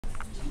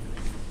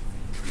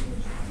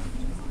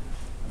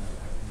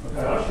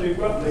to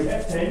roughly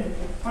F10,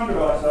 100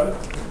 ISO.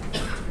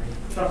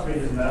 Trust me,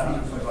 isn't that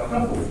 125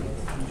 comfortable.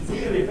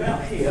 Usually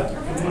about here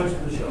for most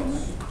of the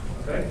shots.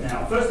 Okay.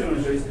 Now, first thing I'm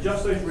going to do is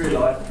adjust those rear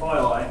lights by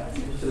eye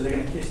so that they're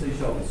going to kiss these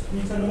shoulders. Can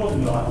you turn the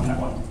modern light on that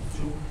one?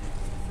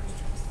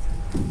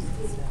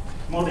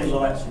 Modern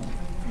lights,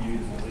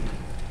 beautiful.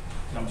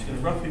 I'm just going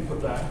to roughly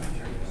put that on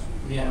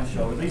the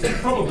shoulder. These are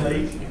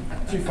probably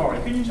too far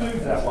in. Can you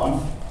move that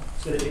one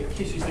so that it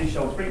kisses these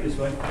shoulders? Bring it this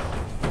way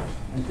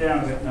and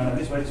down a bit. No,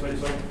 this way,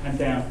 and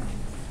down.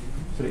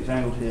 So it's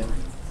angled here.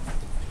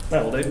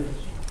 That'll do.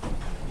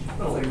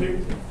 That'll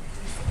do.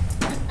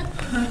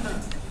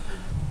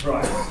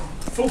 Right.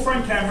 Full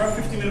frame camera,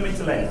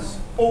 50mm lens.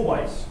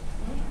 Always.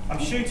 I'm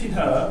shooting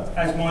her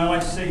as my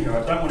eyes see her.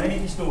 I don't want any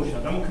distortion.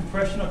 I don't want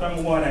compression. I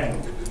don't want wide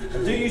angle.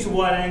 I do use a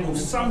wide angle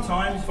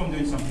sometimes if I'm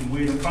doing something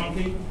weird and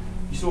funky.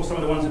 You saw some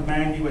of the ones at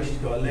Mandy where she's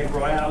got a leg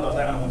right out like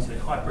that and I wanted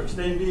it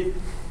hyperextended.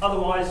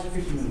 Otherwise,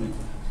 50mm.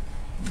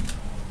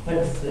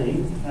 Let's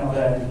see how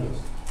bad it looks.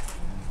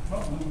 Oh,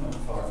 no,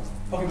 fire.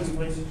 Pocket whistle,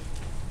 please.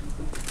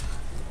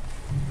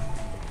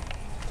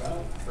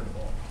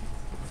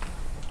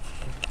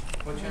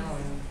 What channel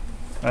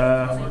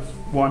are you on?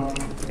 1.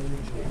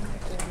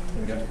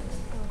 There we go.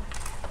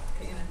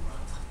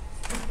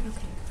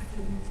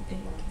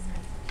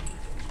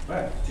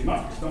 Bad. Too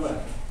much. It's not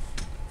bad.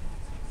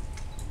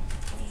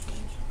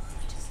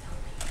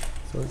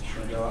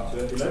 Sorry? Go up to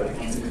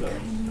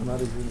 11. I'm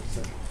out of unit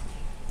set.